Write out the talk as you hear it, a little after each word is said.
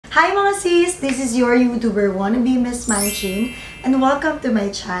Hi mga sis! This is your YouTuber wannabe missMINEchin and welcome to my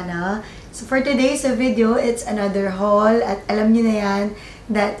channel. So for today's video, it's another haul at alam niyo na yan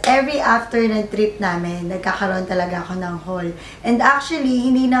that every after ng trip namin, nagkakaroon talaga ako ng haul. And actually,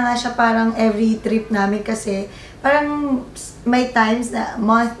 hindi na nga siya parang every trip namin kasi parang may times na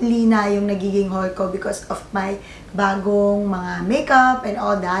monthly na yung nagiging haul ko because of my bagong mga makeup and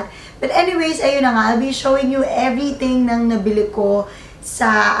all that. But anyways, ayun na nga, I'll be showing you everything nang nabili ko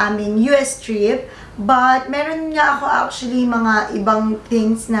sa aming US trip. But meron nga ako actually mga ibang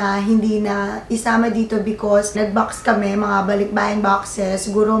things na hindi na isama dito because nag-box kami, mga balikbayan boxes.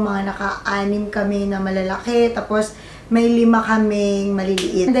 Siguro mga naka-6 kami na malalaki. Tapos may 5 kaming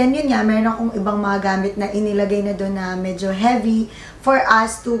maliliit. And then yun nga, meron akong ibang mga gamit na inilagay na doon na medyo heavy for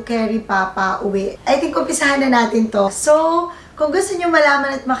us to carry papa uwi. I think umpisahan na natin to. So, kung gusto nyo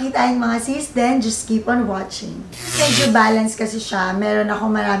malaman at makita yung mga sis, then just keep on watching. Medyo balance kasi siya. Meron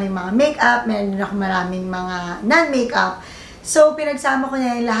ako maraming mga makeup, meron din ako maraming mga non-makeup. So, pinagsama ko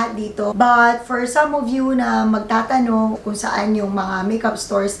na yung lahat dito. But for some of you na magtatanong kung saan yung mga makeup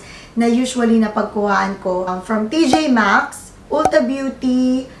stores na usually napagkuhaan ko, from TJ Maxx, Ulta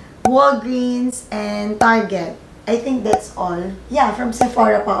Beauty, Walgreens, and Target. I think that's all. Yeah, from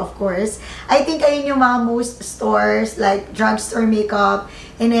Sephora pa, of course. I think ayun yung mga most stores, like drugstore makeup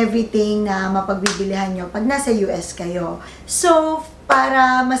and everything na mapagbibilihan nyo pag nasa US kayo. So,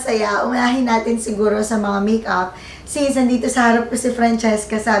 para masaya, unahin natin siguro sa mga makeup. Since nandito sa harap ko si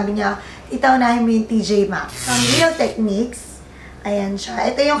Francesca, sabi niya, unahin mo yung TJ Maxx. From Real Techniques, ayan siya.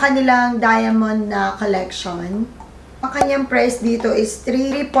 Ito yung kanilang diamond na collection. Ang kanyang price dito is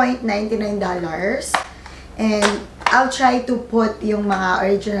 $3.99. And I'll try to put yung mga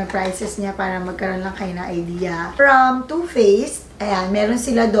original prices niya para magkaroon lang kayo ng idea. From Too Faced, ayan, meron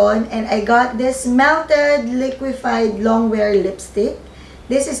sila doon. And I got this melted liquefied long wear lipstick.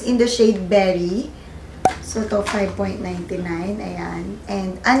 This is in the shade Berry. So, to $5.99. Ayan.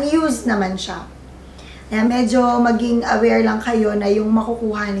 And unused naman siya. Ayan, medyo maging aware lang kayo na yung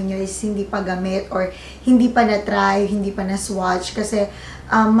makukuha ninyo is hindi pa gamit or hindi pa na-try, hindi pa na-swatch. Kasi,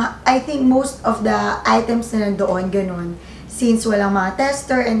 I think most of the items na nandoon, ganun. Since walang mga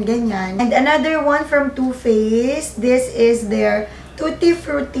tester and ganyan. And another one from Too Faced. This is their Tutti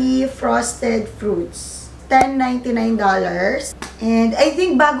Frutti Frosted Fruits. $10.99. And I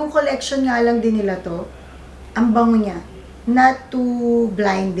think bagong collection nga lang din nila to. Ang bango niya. Not too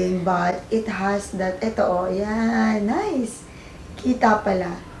blinding, but it has that, ito oh, yan, nice. Kita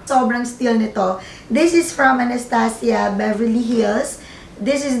pala. Sobrang steal nito. This is from Anastasia Beverly Hills.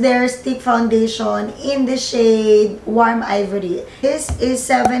 This is their stick foundation in the shade Warm Ivory. This is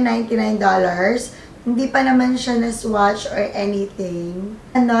 $7.99. Hindi pa naman siya na-swatch or anything.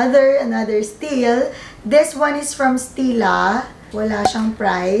 Another steal. This one is from Stila. Wala siyang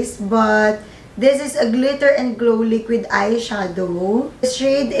price, but this is a glitter and glow liquid eyeshadow. The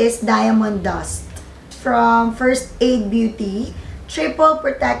shade is Diamond Dust. From First Aid Beauty. Triple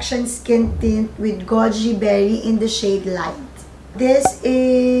Protection Skin Tint with Goji Berry in the shade Light. This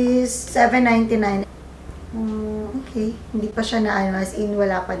is $7.99. Okay. Hindi pa siya na as in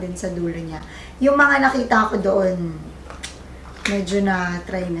wala pa din sa dulo niya. Yung mga nakita ko doon, medyo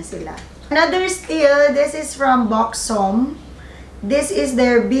na-try na sila. Another steal, this is from Boxom. This is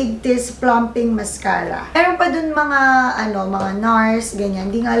their Big Tease Plumping Mascara. Meron pa dun mga, mga NARS, ganyan.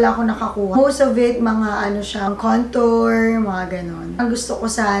 Hindi nga lang ako nakakuha. Most of it, mga siya, contour, mga ganon. Ang gusto ko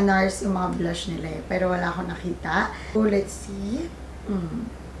sa NARS, yung mga blush nila eh. Pero wala akong nakita. So, let's see.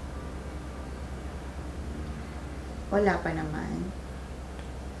 Wala pa naman.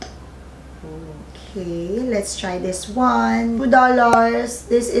 Okay, let's try this one. $2.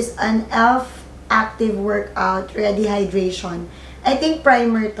 This is an e.l.f. Active Workout Ready Hydration. I think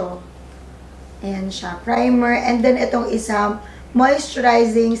primer to. Ayan siya. Primer. And then itong isang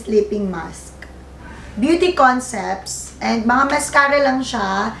moisturizing sleeping mask. Beauty Concepts. And mga mascara lang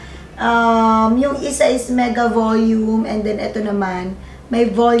siya. Yung isa is mega volume. And then ito naman, may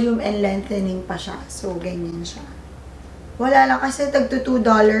volume and lengthening pa siya. So, ganyan siya. Wala lang kasi tagto $2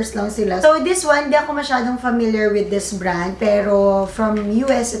 lang sila. So, this one, di ako masyadong familiar with this brand. Pero from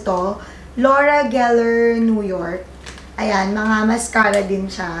US ito. Laura Geller, New York. Ayan, mga mascara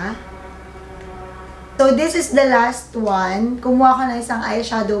din siya. So, this is the last one. Kumuha ko na isang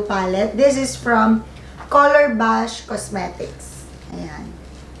eyeshadow palette. This is from Color Bash Cosmetics. Ayan.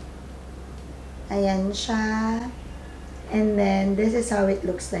 Ayan siya. And then, this is how it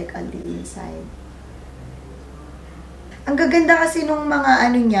looks like on the inside. Ang gaganda kasi nung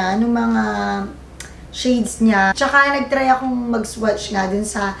mga niya, nung mga shades niya. Tsaka, nagtry akong mag-swatch nga dun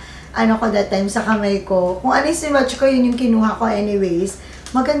sa ko that time sa kamay ko. Kung ano yung swatch ko, yun yung kinuha ko anyways.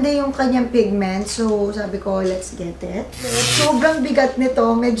 Maganda yung kanyang pigment. So, sabi ko, let's get it. Sobrang bigat nito.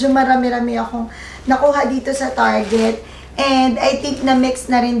 Medyo marami-rami akong nakuha dito sa Target. And I think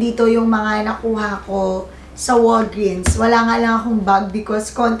na-mix na rin dito yung mga nakuha ko sa Walgreens. Wala nga lang akong bag because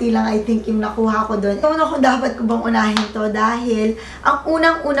konti lang I think yung nakuha ko doon. Ano kung dapat ko bang unahin to dahil ang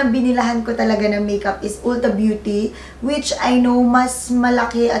unang-unang binilahan ko talaga ng makeup is Ulta Beauty, which I know mas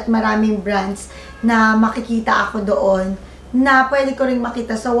malaki at maraming brands na makikita ako doon na pwede ko rin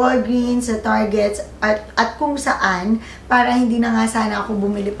makita sa Walgreens, sa Targets, at kung saan, para hindi na nga sana ako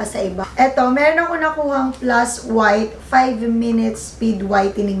bumili pa sa iba. Eto, meron ako nakuhang Plus White 5 Minutes Speed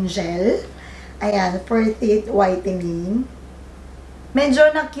Whitening Gel. Ayan, for teeth whitening.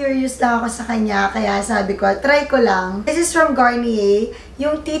 Medyo na-curious lang ako sa kanya, kaya sabi ko, try ko lang. This is from Garnier.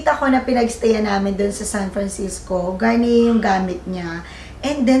 Yung tita ko na pinagstayan namin dun sa San Francisco, Garnier yung gamit niya.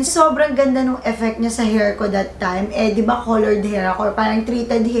 And then, sobrang ganda nung effect niya sa hair ko that time. Eh, di ba colored hair ako, parang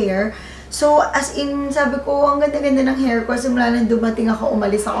treated hair. So, as in, sabi ko, ang ganda-ganda ng hair ko. Simula nang dumating ako,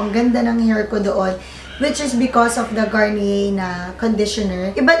 umalis ako, ang ganda ng hair ko doon. Which is because of the Garnier na conditioner.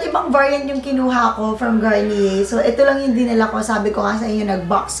 Iba't ibang variant yung kinuha ko from Garnier. So, ito lang yung dinala ko. Sabi ko nga sa inyo,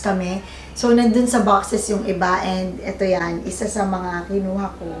 nag-box kami. So, nandun sa boxes yung iba. And ito yan, isa sa mga kinuha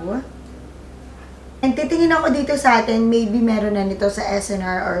ko. And titingin ako dito sa atin, maybe meron na nito sa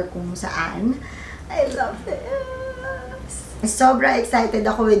SNR or kung saan. I love this! Sobra excited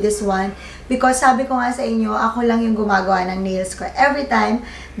ako with this one because sabi ko nga sa inyo, ako lang yung gumagawa ng nails ko every time.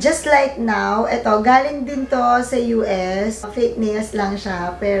 Just like now, ito, galing din to sa US. Fake nails lang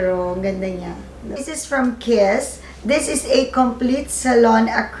siya, pero ganda niya. This is from Kiss. This is a complete salon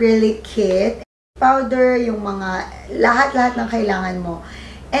acrylic kit. Powder, yung mga, lahat-lahat ng kailangan mo.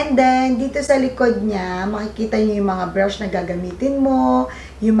 And then, dito sa likod niya, makikita niyo yung mga brush na gagamitin mo,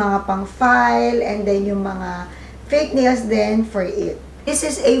 yung mga pang-file, and then yung mga fake nails din for it. This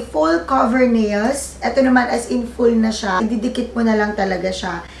is a full cover nails. Ito naman as in full na siya. Didikit mo na lang talaga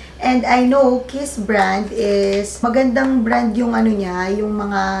siya. And I know Kiss brand is magandang brand yung ano niya, yung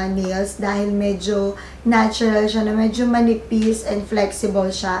mga nails dahil medyo natural siya, na medyo manipis and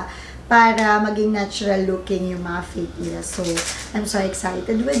flexible siya para maging natural looking yung mga fake nails. So, I'm so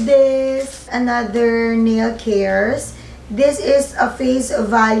excited with this. Another nail cares. This is a Face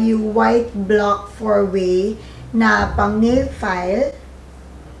Value White Block 4-way na pang nail file.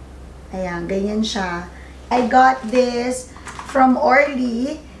 Ayan, ganyan siya. I got this from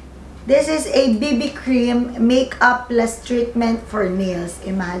Orly. This is a BB cream makeup plus treatment for nails.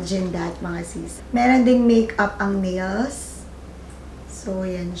 Imagine that, mga sis. Meron ding makeup ang nails. So,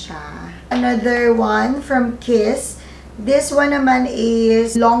 yan siya. Another one from Kiss. This one naman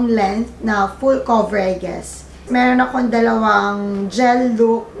is long length na full cover, I guess. Meron akong dalawang gel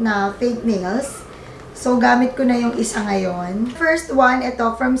look na fake nails. So, gamit ko na yung isa ngayon. First one,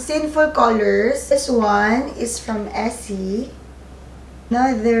 ito, from Sinful Colors. This one is from Essie.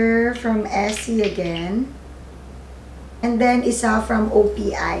 Another from Essie again. And then, isa from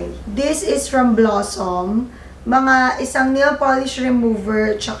OPI. This is from Blossom. Mga isang nail polish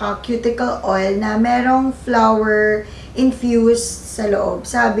remover tsaka cuticle oil na merong flower infused sa loob.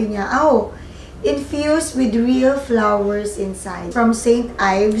 Sabi niya, oh, infused with real flowers inside. From St.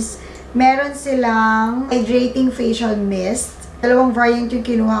 Ives. Meron silang hydrating facial mist. Dalawang variant yung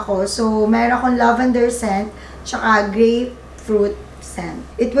kinuha ko. So, meron akong lavender scent, tsaka grapefruit scent.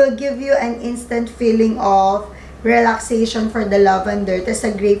 It will give you an instant feeling of relaxation for the lavender. Tapos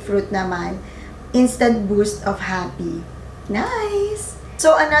sa grapefruit naman, instant boost of happy. Nice!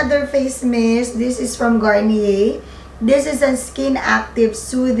 So, another face mist. This is from Garnier. This is a Skin Active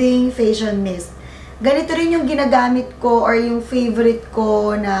Soothing Facial Mist. Ganito rin yung ginagamit ko or yung favorite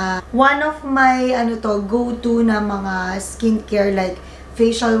ko na one of my go-to na mga skincare like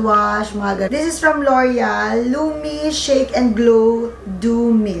facial wash, mga ganun. This is from L'Oreal, Lumi Shake and Glow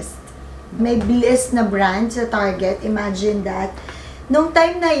Dew Mist. May Bliss na brand sa Target, imagine that. Nung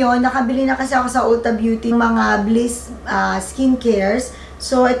time na yon, nakabili na kasi ako sa Ulta Beauty mga Bliss skincares.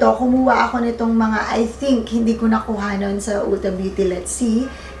 So ito, kumuha ako nitong mga, I think, hindi ko nakuha nun sa Ulta Beauty, let's see.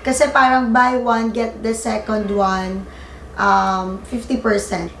 Kasi parang buy one, get the second one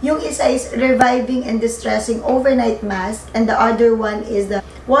 50%. Yung isa is Reviving and Distressing Overnight Mask and the other one is the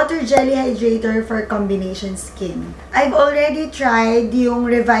Water Jelly Hydrator for Combination Skin. I've already tried yung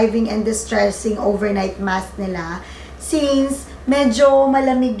Reviving and Distressing Overnight Mask nila since medyo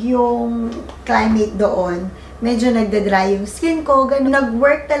malamig yung climate doon. Medyo nagda-dry yung skin ko. Ganun.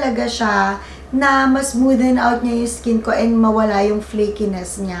 Nag-work talaga siya na mas smoothen out niya yung skin ko and mawala yung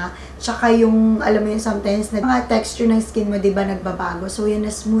flakiness niya. Tsaka yung, alam mo yun, sometimes mga texture ng skin mo, diba, nagbabago. So, yun,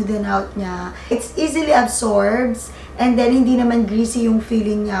 na-smoothen out niya. It's easily absorbs And then, hindi naman greasy yung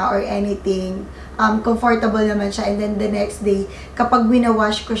feeling niya or anything. Comfortable naman siya. And then, the next day, kapag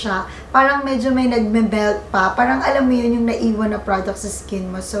winawash ko siya, parang medyo may nagme-melt pa. Parang alam mo yun, yung naiwan na product sa skin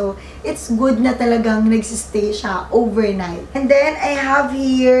mo. So, it's good na talagang nagsistay siya overnight. And then, I have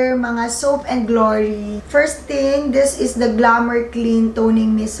here mga Soap and Glory. First thing, this is the Glamour Clean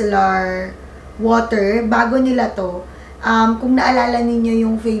Toning Micellar Water. Bago nila to. Kung naalala ninyo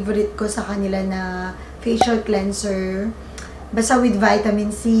yung favorite ko sa kanila na facial cleanser, basta with vitamin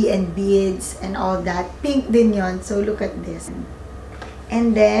C and beads and all that. Pink din yon. So, look at this.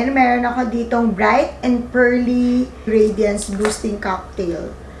 And then, meron ako ditong Bright and Pearly Radiance Boosting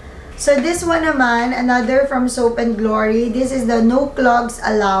Cocktail. So, this one naman, another from Soap and Glory. This is the No Clogs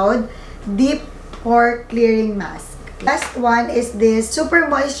Allowed Deep Pore Clearing Mask. Last one is this Super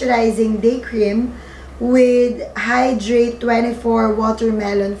Moisturizing Day Cream with Hydrate 24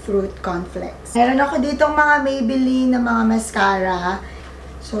 Watermelon Fruit Cornflakes. Meron ako ditong mga Maybelline na mga mascara.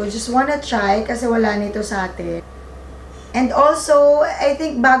 So, just wanna try kasi wala nito sa atin. And also, I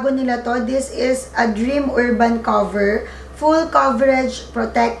think bago nila to, this is a Dream Urban Cover Full Coverage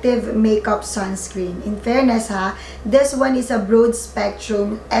Protective Makeup Sunscreen. In fairness ha, this one is a broad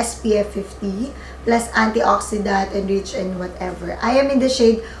spectrum SPF 50 plus antioxidant enriched and whatever. I am in the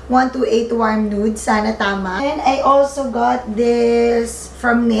shade 128 Warm Nude. Sana tama. And I also got this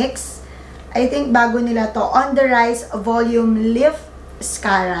from NYX. I think bago nila to. On the Rise Volume Lift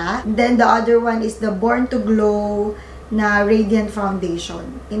Mascara. Then the other one is the Born to Glow na Radiant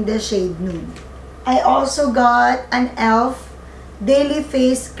Foundation in the shade Nude. I also got an e.l.f. Daily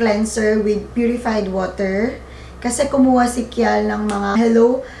Face Cleanser with Purified Water. Kasi kumuha si Kial ng mga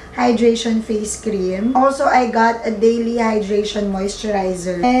Hello Hydration Face Cream. Also, I got a Daily Hydration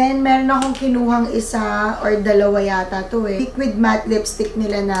Moisturizer. And meron akong kinuhang isa or dalawa yata to Liquid Matte Lipstick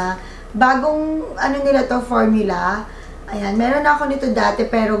nila na bagong nila to formula. Ayan, meron ako nito dati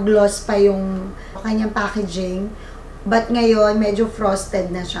pero gloss pa yung kanyang packaging. But ngayon, medyo frosted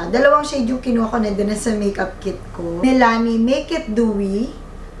na siya. Dalawang shade yung kinuha ko na doon sa makeup kit ko. Milani Make It Dewy.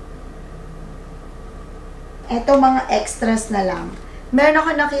 Ito mga extras na lang. Meron ako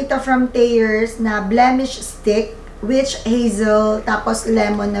nakita from Thayers na Blemish Stick, Witch Hazel, tapos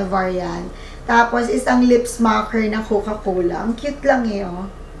Lemon na variant. Tapos isang lip smacker na Coca-Cola. Ang cute lang oh.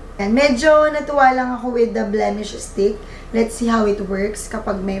 And medyo natuwa lang ako with the Blemish Stick. Let's see how it works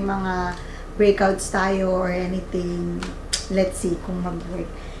kapag may mga breakouts tayo or anything. Let's see kung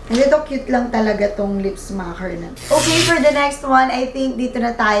mag-work. And ito cute lang talaga tong lip smacker na. Okay, for the next one, I think dito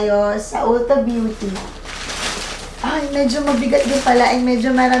na tayo sa Ulta Beauty. Ay, medyo mabigat din pala. Ay,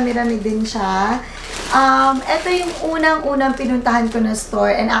 medyo marami-rami din siya. Ito yung unang-unang pinuntahan ko na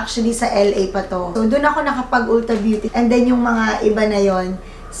store and actually sa LA pa to. So, doon ako nakapag-Ulta Beauty. And then yung mga iba na yon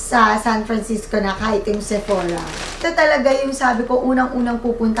sa San Francisco na kahit yung Sephora. Ito talaga yung sabi ko, unang-unang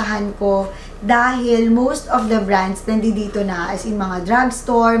pupuntahan ko dahil most of the brands nandito na as in mga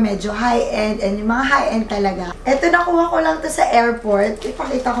drugstore, medyo high-end, and yung mga high-end talaga. Ito nakuha ko lang to sa airport.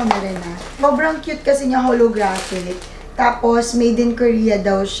 Ipakita ko na rin Sobrang cute kasi niya, holographic. Tapos, made in Korea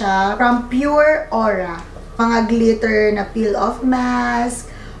daw siya. From Pure Aura. Mga glitter na peel-off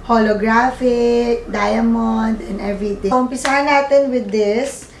mask, holographic, diamond, and everything. So, umpisahan natin with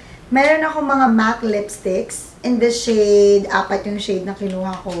this. Meron ako mga MAC lipsticks in the shade, 4 yung shade na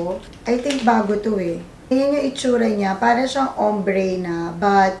kinuha ko. I think bago to Ayan yung itsura niya. Para siyang ombre na.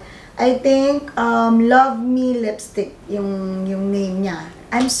 But, I think, Love Me Lipstick yung name niya.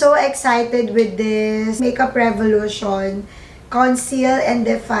 I'm so excited with this Makeup Revolution Conceal and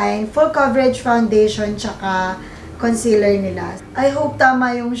Define Full Coverage Foundation tsaka concealer nila. I hope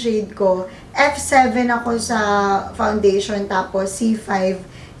tama yung shade ko. F7 ako sa foundation, tapos C5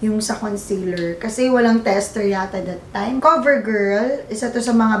 yung sa concealer. Kasi walang tester yata that time. CoverGirl, isa to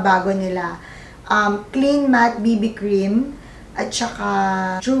sa mga bago nila. Clean Matte BB Cream, at saka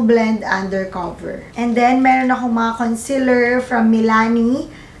True Blend Undercover. And then, meron akong mga concealer from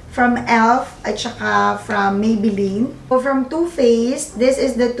Milani, from e.l.f. at saka from Maybelline. So, from Too Faced, this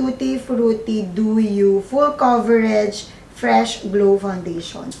is the Tutti Frutti Do You Full Coverage Fresh Glow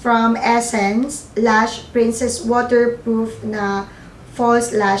Foundation. From Essence, Lash Princess Waterproof na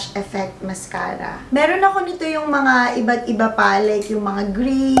False Lash Effect Mascara. Meron ako nito yung mga iba't iba pa, like yung mga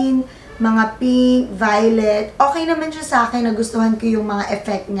green, mga pink, violet. Okay naman siya sa akin, nagustuhan ko yung mga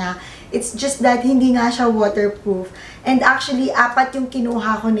effect niya. It's just that hindi nga siya waterproof. And actually, 4 yung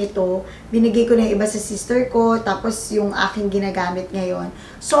kinuha ko nito. Binigay ko na yung iba sa sister ko, tapos yung aking ginagamit ngayon.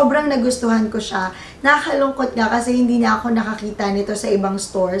 Sobrang nagustuhan ko siya. Nakakalungkot nga kasi hindi na ako nakakita nito sa ibang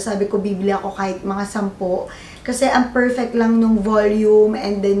store. Sabi ko, bibili ako kahit mga 10. Kasi ang perfect lang nung volume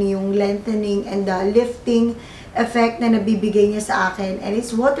and then yung lengthening and the lifting effect na nabibigay niya sa akin. And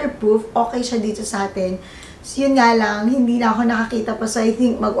it's waterproof. Okay siya dito sa atin. So, yun nga lang, hindi na ako nakakita pa. So, I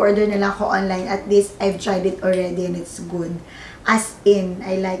think mag-order na lang ako online. At least, I've tried it already and it's good. As in,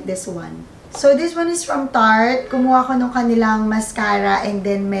 I like this one. So, this one is from Tarte. Kumuha ko nung kanilang mascara and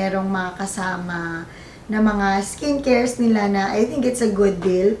then merong mga kasama na mga skincares nila na I think it's a good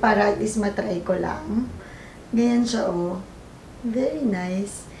deal para at least matry ko lang. Ganyan siya, oh. Very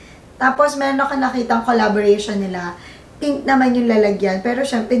nice. Tapos, meron ako nakitang collaboration nila. Pink naman yung lalagyan. Pero,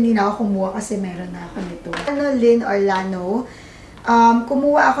 syempre, hindi na ako kumuha kasi meron na ako nito. Lin or Lano.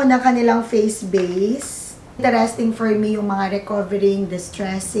 Kumuha ako ng kanilang face base. Interesting for me yung mga recovering,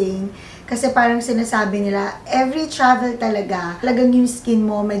 distressing. Kasi parang sinasabi nila, every travel talagang yung skin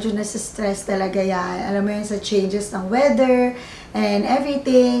mo, medyo nasa-stress talaga yan. Alam mo yun, sa changes ng weather, and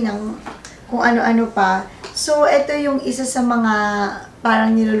everything, ng kung ano-ano pa. So, ito yung isa sa mga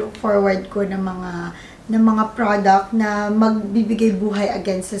parang nilook forward ko ng mga product na magbibigay buhay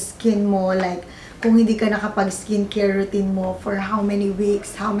again sa skin mo. Like, kung hindi ka nakapag-skincare routine mo for how many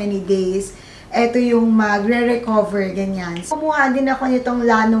weeks, how many days, ito yung magre-recover, ganyan. So, kumuha din ako nitong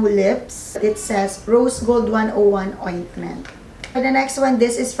Lano Lips. It says Rose Gold 101 Ointment. For the next one,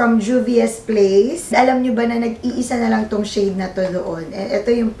 this is from Juvia's Place. Alam nyo ba na nag-iisa na lang tong shade na to doon? And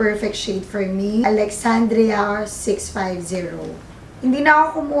ito yung perfect shade for me. Alexandria 650. Hindi na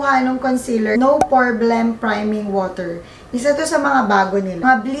ako kumuha ng concealer. No Problem Priming Water. Isa to sa mga bago nila.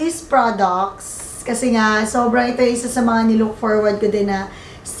 Mga Bliss products. Kasi nga, sobrang ito isa sa mga nilook forward ko din na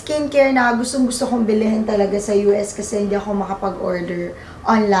skincare na gustong-gusto kong bilhin talaga sa US kasi hindi ako makapag-order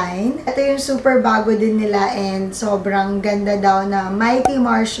online. Ito yung super bago din nila and sobrang ganda daw na Mighty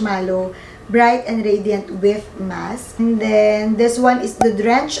Marshmallow Bright and Radiant Whiff Mask. And then, this one is the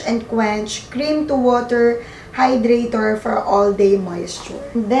Drench and Quench Cream to Water Hydrator for All-Day Moisture.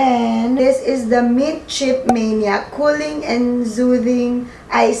 And then, this is the Mint Chip Mania Cooling and Soothing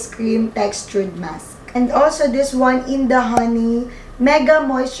Ice Cream Textured Mask. And also, this one in the Honey Mega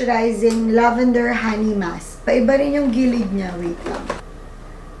Moisturizing Lavender Honey Mask. Paiba rin yung gilid niya. Wait lang.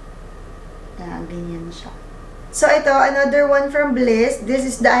 Ayan, ganyan siya. So, ito, another one from Bliss. This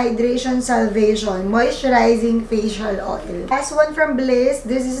is the Hydration Salvation Moisturizing Facial Oil. Last one from Bliss.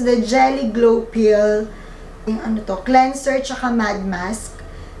 This is the Jelly Glow Peel. Yung ano to, cleanser tsaka mad mask.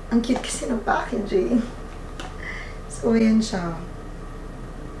 Ang cute kasi ng packaging. So, ayan siya.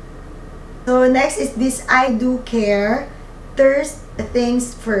 So, next is this I Do Care Thirst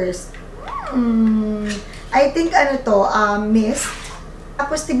Things First. I think ano to, mist.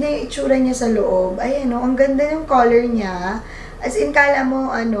 Tapos tignan yung itsura niya sa loob. Ayan o, ang ganda yung color niya. As in, kala mo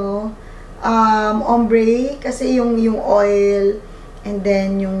ombre, kasi yung oil, and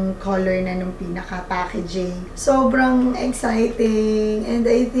then yung color na nung pinaka-packaging. Sobrang exciting. And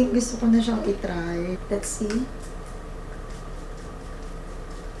I think gusto ko na siyang itry. Let's see.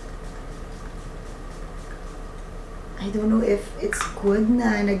 I don't know if it's good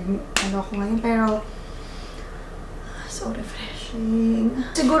na ano ako ngayon, pero so refreshing.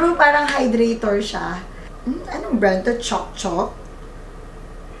 Siguro parang hydrator siya. Anong brand to? Chok Chok.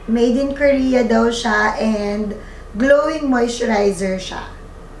 Made in Korea daw siya and glowing moisturizer siya.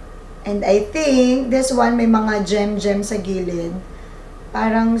 And I think this one may mga gem sa gilid.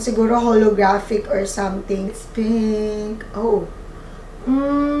 Parang siguro holographic or something. It's pink. Oh.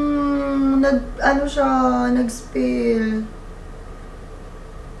 Nag-spill.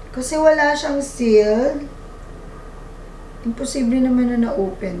 Kasi wala siyang seal. Imposible naman na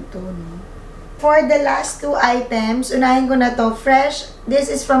na-open to, no? For the last two items, unahin ko na to. Fresh. This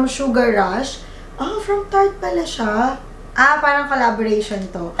is from Sugar Rush. Oh, from Tarte pala siya. Parang collaboration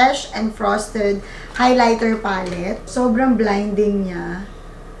to. Fresh and Frosted Highlighter Palette. Sobrang blinding niya.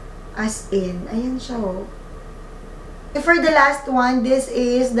 As in, ayan siya, oh. For the last one, this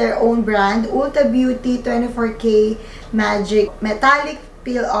is their own brand, Ulta Beauty 24K Magic Metallic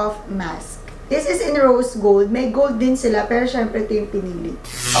Peel-Off Mask. This is in rose gold. May gold din sila, pero syempre ito yung pinili.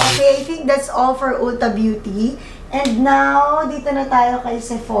 Okay, I think that's all for Ulta Beauty. And now, dito na tayo kay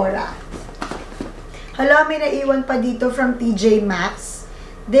Sephora. Hala, may naiwan pa dito from TJ Maxx.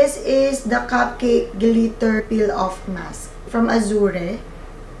 This is the Cupcake Glitter Peel-Off Mask from Azure.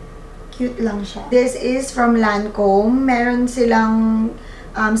 Cute lang siya. This is from Lancome. Meron silang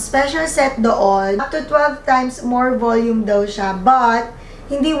special set doon. Up to 12 times more volume daw siya. But,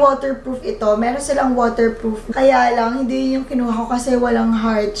 hindi waterproof ito. Meron silang waterproof. Kaya lang, hindi yung kinuha ko kasi walang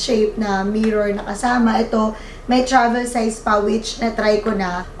heart shape na mirror na kasama. Ito, may travel size pa, which na-try ko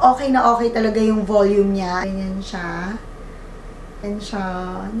na. Okay na okay talaga yung volume niya. Ganyan siya. Ganyan siya.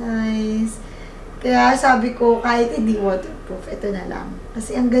 Nice. Kaya sabi ko, kahit hindi waterproof, ito na lang.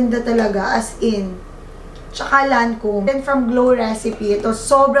 Kasi ang ganda talaga, as in, tsaka Lancome. Then from Glow Recipe, ito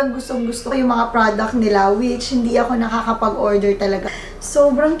sobrang gustong-gusto ko yung mga product nila, which hindi ako nakakapag-order talaga.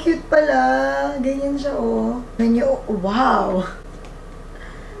 Sobrang cute pala. Ganyan siya, oh. Wow!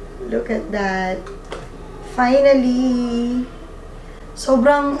 Look at that. Finally!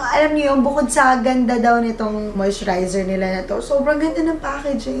 Sobrang, alam niyo yung bukod sa ganda daw nitong moisturizer nila na to, sobrang ganda ng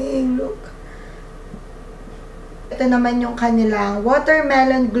packaging. Look. Ito naman yung kanilang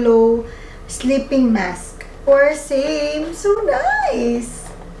Watermelon Glow Sleeping Mask. For same. So nice!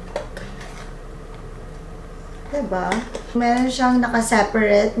 Diba? Meron siyang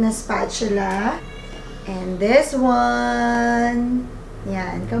naka-separate na spatula. And this one.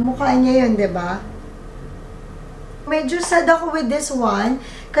 Yan. Kamukha niya yun, diba? Medyo sad ako with this one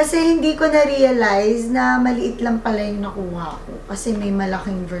kasi hindi ko na-realize na maliit lang pala yung nakuha ko kasi may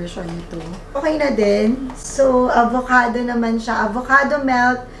malaking version nito. Okay na din. So, avocado naman siya. Avocado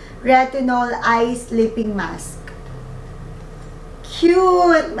Melt Retinol Eye Sleeping Mask.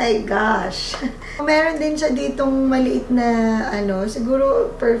 Cute! My gosh! Meron din siya ditong maliit na,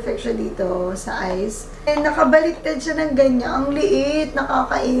 siguro perfect siya dito sa eyes. And nakabaliktad siya ng ganyan. Ang liit!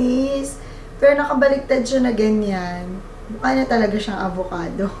 Nakakainis! Pero nakabaliktad siya na ganyan. Mukha na talaga siyang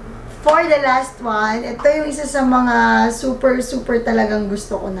avocado. For the last one, ito yung isa sa mga super talagang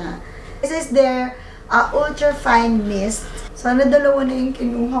gusto ko na. This is their Ultra Fine Mist. Sana dalawa na yung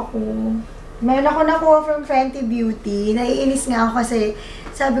kinuha ko. Meron ako nakuha from Fenty Beauty. Naiinis nga ako kasi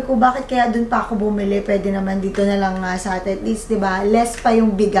sabi ko, bakit kaya dun pa ako bumili? Pwede naman dito na lang nga sa atin. At least, diba, less pa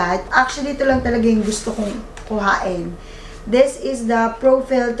yung bigat. Actually, ito lang talaga yung gusto kong kuhain. This is the Pro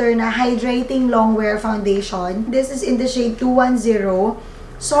Filter na Hydrating Longwear Foundation. This is in the shade 210.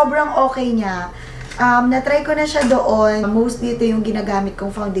 Sobrang okay niya. Na-try ko na siya doon. Mostly ito yung ginagamit kong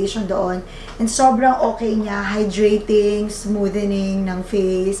foundation doon. And sobrang okay niya. Hydrating, smoothening ng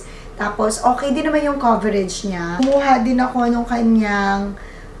face. Tapos, okay din naman yung coverage niya. Kumuha din ako nung kanyang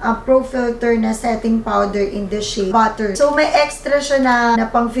Pro Filter na setting powder in the shade Butter. So, may extra siya na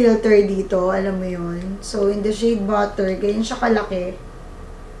pang-filter dito. Alam mo yun. So, in the shade Butter, ganyan siya kalaki.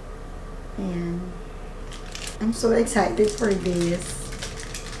 Ayan. I'm so excited for this.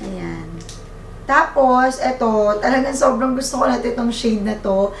 Ayan. Tapos, eto, talagang sobrang gusto ko natin itong shade na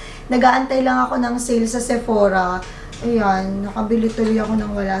to. Nag-aantay lang ako ng sale sa Sephora. Ayan, nakabili tuloy ako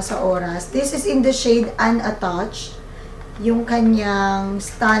ng wala sa oras. This is in the shade Unattached. Yung kanyang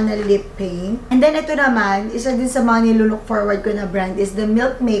Stunna Lip Paint. And then, ito naman, isa din sa mga nilulook forward ko na brand is the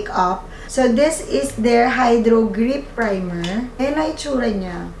Milk Makeup. So, this is their Hydro Grip Primer. Ayan na itsura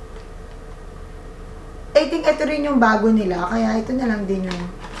niya. I think ito rin yung bago nila, kaya ito na lang din yung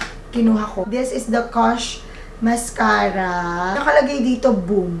kinuha ko. This is the Kosh Mascara. Nakalagay dito,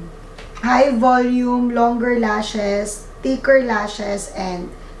 boom. High volume, longer lashes, thicker lashes, and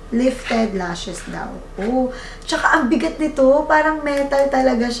lifted lashes daw. Oh, tsaka ang bigat nito, parang metal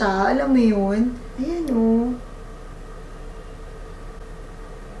talaga siya. Alam mo yun? Ayan, oh.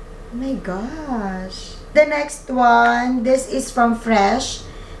 Oh my gosh. The next one, this is from Fresh.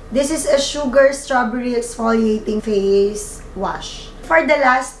 This is a Sugar Strawberry Exfoliating Face Wash. For the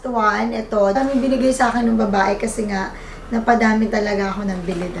last one, ito, daming binigay sa akin ng babae kasi nga, napadami talaga ako ng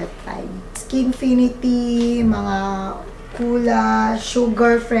bili that time. Skinfinity, mga Kula,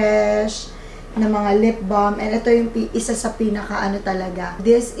 Sugar Fresh, na mga lip balm. And ito yung isa sa pinaka talaga.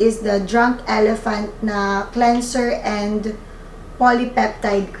 This is the Drunk Elephant na cleanser and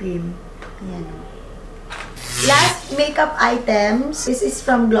polypeptide cream. Ayan. Last makeup items. This is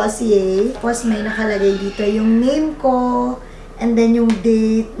from Glossier. Tapos may nakalagay dito yung name ko and then yung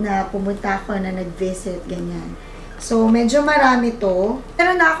date na pumunta ako na nag-visit, ganyan. So, medyo marami to.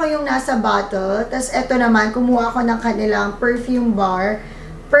 Pero na ako yung nasa bottle. Tapos, eto naman, kumuha ako ng kanilang perfume bar.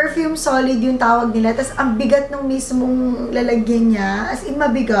 Perfume solid yung tawag nila. Tapos, ang bigat ng mismong lalagyan niya. As in,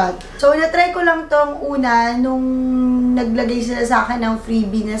 mabigat. So, natry ko lang tong una nung naglagay sila sa akin ng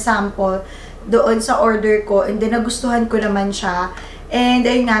freebie na sample doon sa order ko. And then, nagustuhan ko naman siya. And,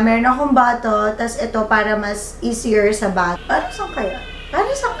 ayun nga, meron akong bottle. Tapos, ito, para mas easier sa bottle. Para saan kaya? Para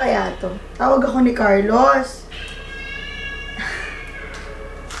saan kaya to? Tawag ako ni Carlos.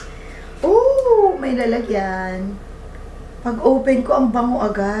 Oh, may lalagyan. Pag open ko, ang bango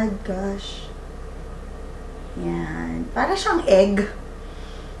agad. Gosh. Yan. Para siyang egg.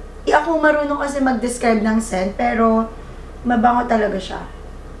 Di ako marunong kasi mag-describe ng scent, pero mabango talaga siya.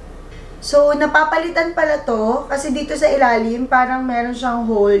 So, napapalitan pala to, kasi dito sa ilalim, parang meron siyang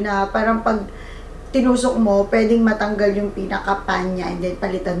hole na parang pag tinusok mo, pwedeng matanggal yung pinaka-pan niya and then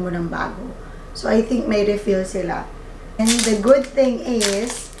palitan mo ng bago. So, I think may refill sila. And the good thing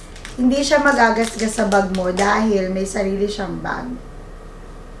is, hindi siya magagasgas sa bag mo dahil may sarili siyang bag.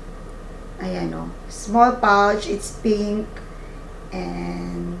 Ayan o. Small pouch. It's pink.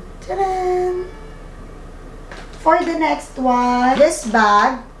 And, ta-da! For the next one, this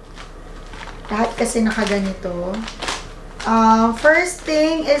bag. Lahat kasi nakaganito. First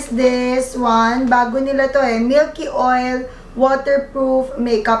thing is this one. Bago nila to Milky Oil Waterproof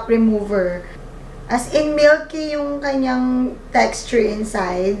Makeup Remover. As in, milky yung kanyang texture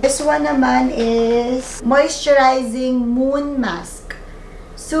inside. This one naman is Moisturizing Moon Mask.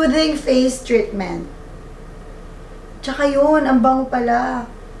 Soothing Face Treatment. Tsaka yun, ang bango pala.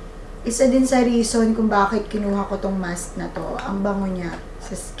 Isa din sa reason kung bakit kinuha ko tong mask na to. Ang bango niya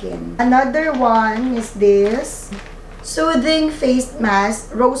sa skin. Another one is this. Soothing Face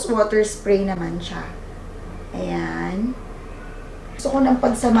Mask. Rose Water Spray naman siya. Ayan. Gusto ko nang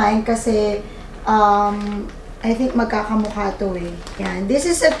pagsamahin kasi I think magkakamukha to Yan. This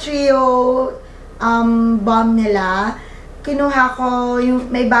is a trio balm nila. Kinuha ko,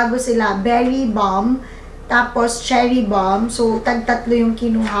 may bago sila, berry balm, tapos cherry balm. So, tag-tatlo yung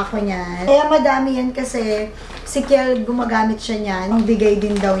kinuha ko niyan. Kaya madami yan kasi si Kiel gumagamit siya niyan. Ang bigay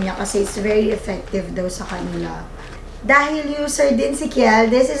din daw niya kasi it's very effective daw sa kanila. Dahil user din si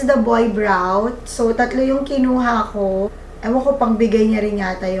Kiel, this is the boy brow. So, tatlo yung kinuha ko. Ewan ko, pang bigay niya rin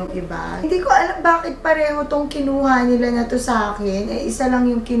yata yung iba. Hindi ko alam bakit pareho tong kinuha nila na to sa akin. Isa lang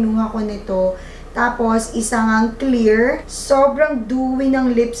yung kinuha ko nito. Tapos, isa ngang clear. Sobrang dewy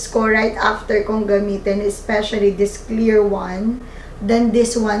ng lips ko right after kong gamitin. Especially this clear one. Then,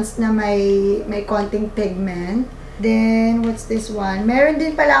 this ones na may konting pigment. Then, what's this one? Meron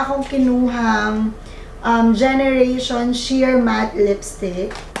din pala akong kinuhang Generation Sheer Matte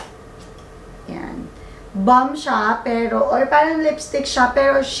Lipstick. Yan. Balm siya, pero, or parang lipstick siya,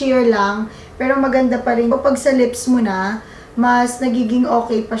 pero sheer lang. Pero maganda pa rin. Pag sa lips mo na, mas nagiging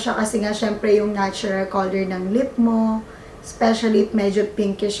okay pa siya kasi nga, syempre, yung natural color ng lip mo. Especially if medyo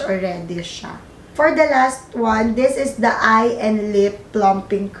pinkish or reddish siya. For the last one, this is the Eye and Lip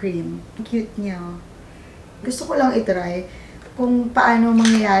Plumping Cream. Cute niya. Gusto ko lang itry kung paano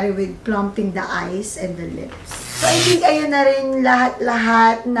mangyayari with plumping the eyes and the lips. So, I think ayun na rin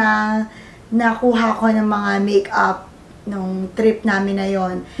lahat-lahat na nakuha ko ng mga makeup nung trip namin na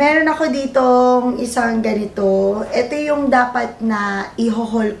yon. Meron ako ditong isang ganito. Ito yung dapat na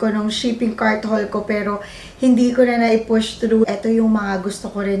i-haul ko nung shipping cart haul ko pero hindi ko na na-push through. Ito yung mga gusto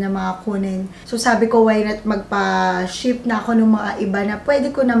ko rin na mga kunin. So sabi ko, why not magpa-ship na ako ng mga iba na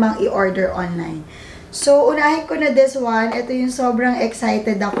pwede ko namang i-order online. So unahin ko na this one. Ito yung sobrang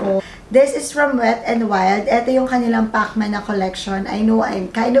excited ako. This is from Wet n Wild. Ito yung kanilang Pac-Man na collection. I know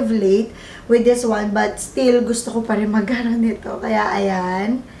I'm kind of late with this one, but still gusto ko pa rin magkaroon nito. Kaya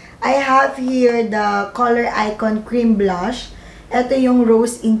ayan. I have here the Color Icon Cream Blush. Ito yung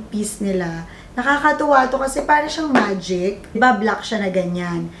Rose in Peace nila. Nakakatuwa to kasi parang siyang magic. Diba black siya na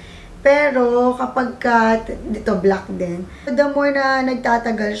ganyan. Pero kapag dito black din. The more na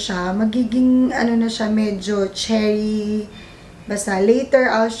nagtatagal siya, magiging ano na siya, medyo cherry. Basta later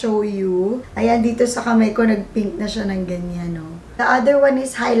I'll show you. Ayan, dito sa kamay ko nagpink na siya ng ganyan, no. The other one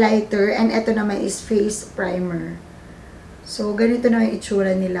is highlighter and ito naman is face primer. So ganito na yung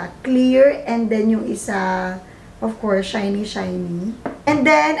itsura nila. Clear and then yung isa, of course, shiny. And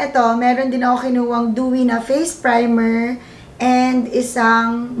then ito, meron din ako kinuwang dewy na face primer and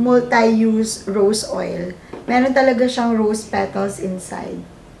isang multi-use rose oil. Meron talaga siyang rose petals inside.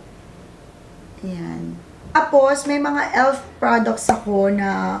 Ayan. Tapos, may mga e.l.f. products ako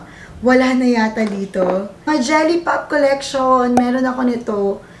na wala na yata dito. Mga Jelly Pop Collection, meron ako nito.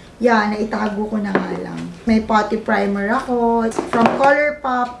 Yan, naitago ko na nga lang. May potty primer ako. From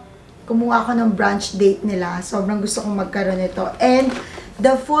Colourpop, kumuha ako ng brunch date nila. Sobrang gusto kong magkaroon nito. And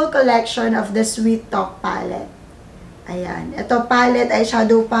the full collection of the Sweet Talk palette. Ayan. Ito palette,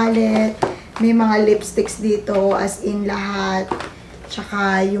 eyeshadow palette. May mga lipsticks dito, as in lahat.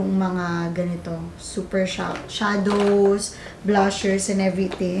 Tsaka yung mga ganito, super shadows, blushers, and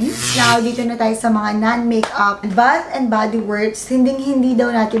everything. Now, dito na tayo sa mga non-makeup. Bath and Body Works, hindi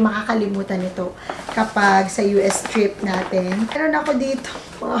daw natin makakalimutan ito kapag sa US trip natin. Meron ako dito,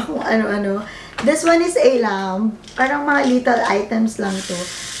 mga kung ano-ano. This one is a lamp. Parang mga little items lang to.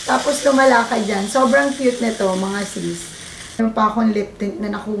 Tapos lumalakad dyan. Sobrang cute nito, mga sis. Meron pa akong lip tint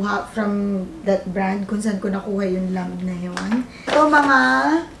na nakuha from that brand kung saan ko nakuha yung lamp na yun. Ito mga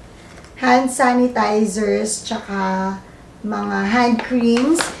hand sanitizers, tsaka mga hand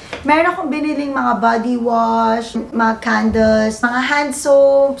creams. Meron akong biniling mga body wash, mga candles, mga hand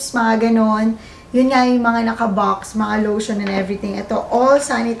soaps, mga ganon. Yun nga yung mga naka-box, mga lotion and everything. Ito, all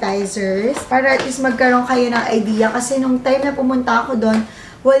sanitizers. Para at least magkaroon kayo ng idea. Kasi nung time na pumunta ako doon,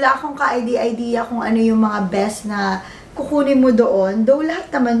 wala akong ka-idea kung ano yung mga best na kukunin mo doon. Though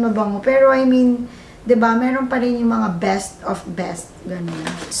lahat naman mabango. Pero I mean, 'di ba, meron pa rin yung mga best of best. Ganun.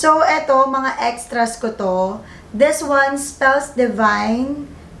 So, eto, mga extras ko to. This one, Spells Divine.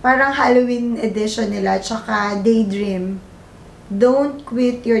 Parang Halloween edition nila. Tsaka Daydream. Don't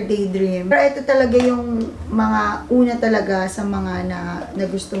quit your daydream. Pero ito talaga yung mga una talaga sa mga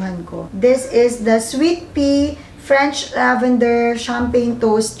nagustuhan ko. This is the Sweet Pea French Lavender Champagne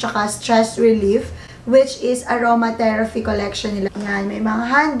Toast tsaka Stress Relief, which is aromatherapy collection nila. Yan, may mga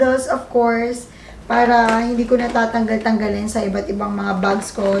handles, of course, para hindi ko natatanggal-tanggalin sa iba't ibang mga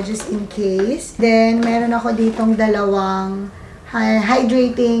bags ko, just in case. Then, meron ako ditong dalawang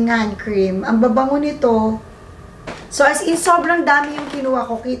hydrating hand cream. Ang babango nito. So, as in, sobrang dami yung kinuha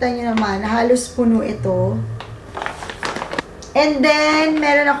ko. Kita nyo naman, halos puno ito. And then,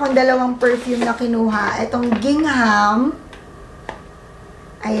 meron akong dalawang perfume na kinuha. Itong Gingham.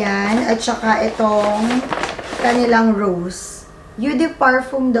 Ayan. At saka itong kanilang Rose. Eau de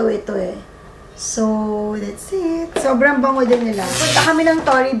Parfum daw ito eh. So, that's it. Sobrang bango din nila. Punta kami ng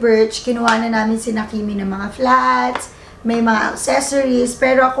Tory Burch. Kinuha na namin si Nakimi ng mga flats. May mga accessories.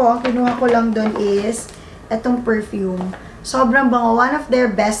 Pero ako, ang kinuha ko lang doon is etong perfume. Sobrang bango. One of their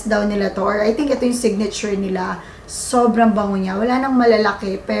best daw nila to. Or I think ito yung signature nila. Sobrang bango niya. Wala nang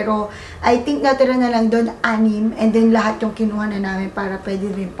malalaki. Pero I think natira na lang doon 6. And then lahat yung kinuha na namin para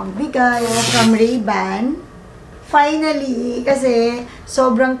pwede rin pang bigay. From Ray-Ban. Finally, kasi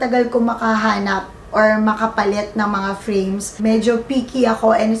sobrang tagal ko makahanap or makapalit ng mga frames. Medyo picky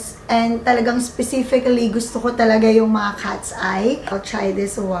ako and talagang specifically gusto ko talaga yung mga cat's eye. I'll try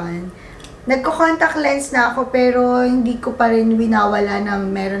this one. Nagko-contact lens na ako pero hindi ko pa rin winawala na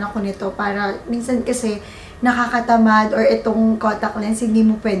meron ako nito para minsan kasi nakakatamad or itong contact lens hindi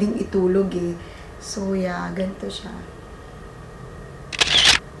mo pwedeng itulog eh. So yeah, ganito siya.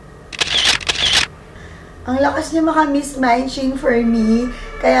 Ang lakas niya maka-missMINEchin for me.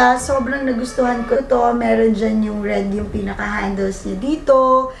 Kaya sobrang nagustuhan ko ito. Meron dyan yung red yung pinaka-handles niya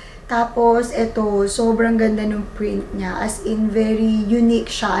dito. Tapos, ito, sobrang ganda ng print niya. As in, very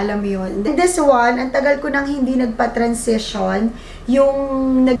unique siya. Alam mo yun. And this one, ang tagal ko nang hindi nagpa-transition. Yung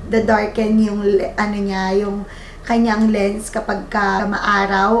nagda-darken yung, ano niya, yung kanyang lens kapag ka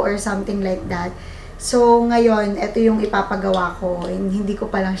maaraw or something like that. So, ngayon, ito yung ipapagawa ko. And hindi ko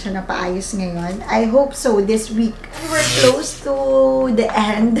pa lang siya napaayos ngayon. I hope so this week. We're close to the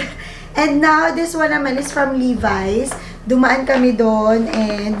end. And now, this one naman is from Levi's. Dumaan kami doon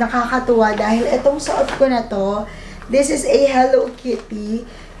and nakakatuwa dahil itong suot ko na to, this is a Hello Kitty.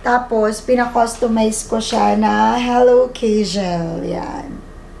 Tapos, pina-customize ko siya na Hello Casual. Yan.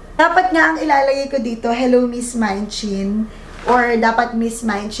 Dapat nga ang ilalagay ko dito, Hello missMINEchin. Or dapat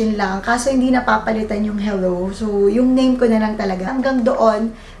missMINEchin lang. Kaso hindi napapalitan yung hello. So, yung name ko na lang talaga. Hanggang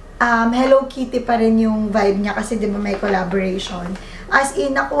doon, Hello Kitty pa rin yung vibe niya kasi di ba may collaboration. As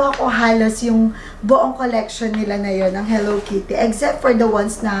in, nakuha ko halos yung buong collection nila na yon ng Hello Kitty. Except for the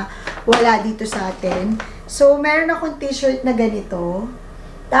ones na wala dito sa atin. So, meron akong t-shirt na ganito.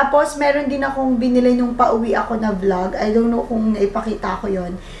 Tapos, meron din akong binili nung pauwi ako na vlog. I don't know kung naipakita ko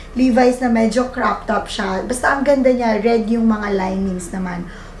yon. Levi's na medyo crop top siya. Basta ang ganda niya, red yung mga linings naman.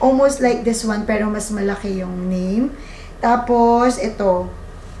 Almost like this one, pero mas malaki yung name. Tapos, ito.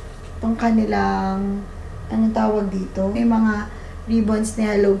 Itong kanilang, anong tawag dito? May mga ribbons ni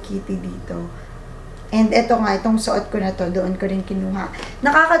Hello Kitty dito. And ito nga, itong suot ko na to, doon ko rin kinuha.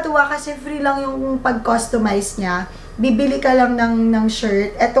 Nakakatuwa kasi free lang yung pag-customize niya. Bibili ka lang ng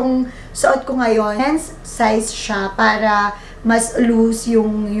shirt. Itong suot ko ngayon, men's size siya para mas loose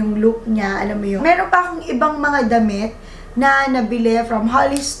yung look niya. Alam mo yun. Meron pa akong ibang mga damit na nabili from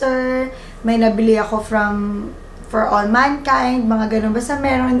Hollister. May nabili ako from For All Mankind, mga ganun. Basta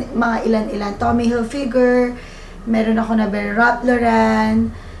meron mga ilan-ilan. Tommy Hilfiger, meron ako na Ralph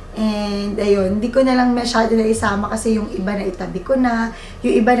Lauren, and ayun, hindi ko na lang masyado na isama kasi yung iba na itabi ko na,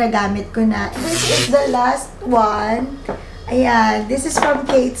 yung iba na gamit ko na. This is the last one. Ayan, this is from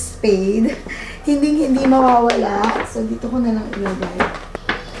Kate Spade. Hindi mawawala. So, dito ko na lang ilagay.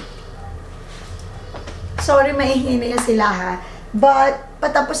 Sorry, maingay na sila ha. But,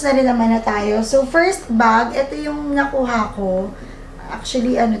 patapos na rin naman na tayo. So, first bag, ito yung nakuha ko.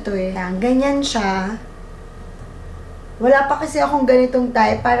 Actually, ano to eh. Ganyan siya. Wala pa kasi akong ganitong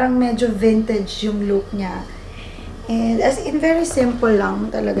type. Parang medyo vintage yung look niya. And as in, very simple lang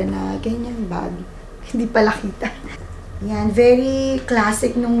talaga na ganyan bag. Hindi pala kita. Yan, very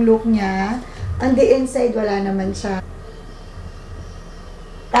classic nung look niya. On the inside, wala naman siya.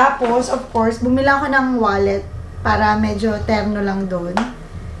 Tapos, of course, bumila ako ng wallet para medyo terno lang doon.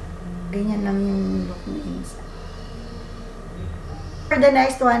 Ganyan lang yung look na inside. For the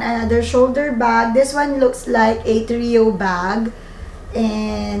next one, another shoulder bag. This one looks like a trio bag.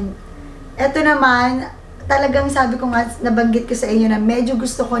 And ito naman, talagang sabi ko nga, nabanggit ko sa inyo na medyo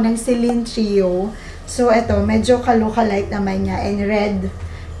gusto ko ng Celine Trio. So ito, medyo ka-look-alike naman niya. And red,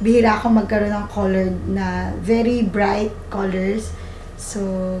 bihira ako magkaroon ng colored na very bright colors. So,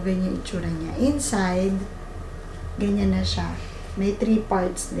 ganyan yung itsura niya. Inside, ganyan na siya. May 3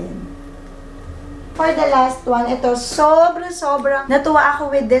 parts din. For the last one, ito, sobrang natuwa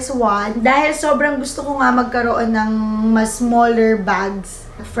ako with this one. Dahil sobrang gusto ko nga magkaroon ng mas smaller bags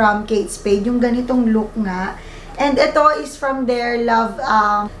from Kate Spade. Yung ganitong look nga. And ito is from their Love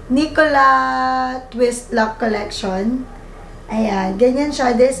Nicola Twist Lock Collection. Ayan, ganyan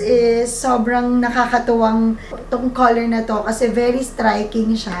siya. This is sobrang nakakatuwang itong color na to kasi very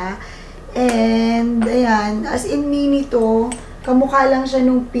striking siya. And, ayan, as in mini to. Kamukha lang siya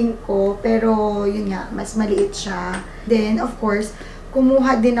nung pink ko, pero yun nga, mas maliit siya. Then, of course,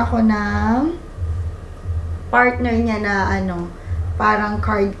 kumuha din ako ng partner niya na parang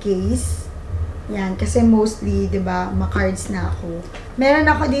card case. Yan, kasi mostly, 'di ba, ma-cards na ako. Meron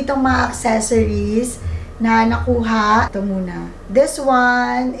ako ditong mga accessories na nakuha. Ito muna. This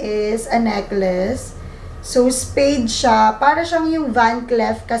one is a necklace. So, spade siya. Para siyang yung Van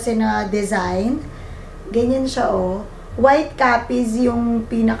Cleef kasi na design. Ganyan siya, oh. White cappies yung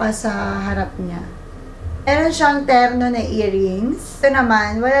pinaka sa harap niya. Meron siyang terno na earrings. Ito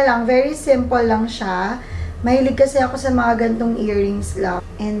naman, wala lang. Very simple lang siya. Mahilig kasi ako sa mga gantong earrings lang.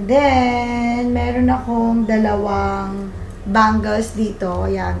 And then, meron akong dalawang bangles dito.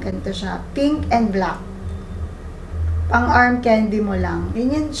 Ayan, ganito siya. Pink and black. Pang arm candy mo lang.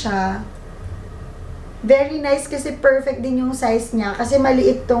 Ganyan siya. Very nice kasi perfect din yung size niya. Kasi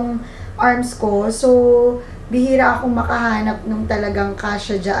maliit tong arms ko. So, bihira akong makahanap nung talagang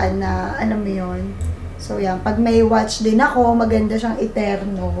kasya dyan na, mo yun. So, yan. Pag may watch din ako, maganda siyang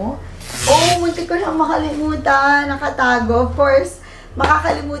eterno. Oh, muntik ko lang makalimutan. Nakatago. Of course,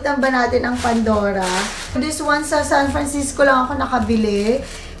 makakalimutan ba natin ang Pandora? This one sa San Francisco lang ako nakabili.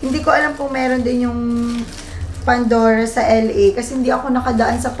 Hindi ko alam kung meron din yung Pandora sa LA. Kasi hindi ako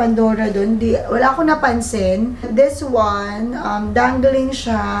nakadaan sa Pandora doon. Wala akong napansin. This one, dangling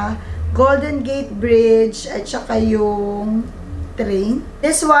siya. Golden Gate Bridge at saka yung train.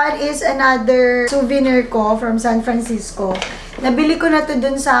 This one is another souvenir ko from San Francisco. Nabili ko na to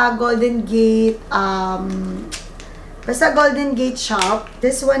dun sa Golden Gate, basta Golden Gate shop.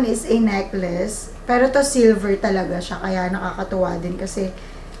 This one is a necklace. Pero to silver talaga siya, kaya nakakatuwa din kasi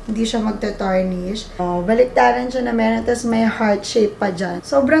hindi siya magta-tarnish. Oh, baliktaran siya na meron, tapos may heart shape pa dyan.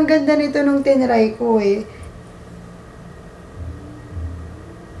 Sobrang ganda nito nung tinry ko eh.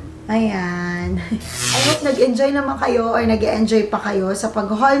 Ayan. I hope nag-enjoy naman kayo or nag-enjoy pa kayo sa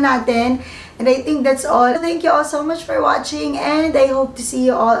pag-haul natin. And I think that's all. Thank you all so much for watching and I hope to see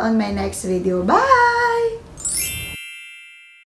you all on my next video. Bye!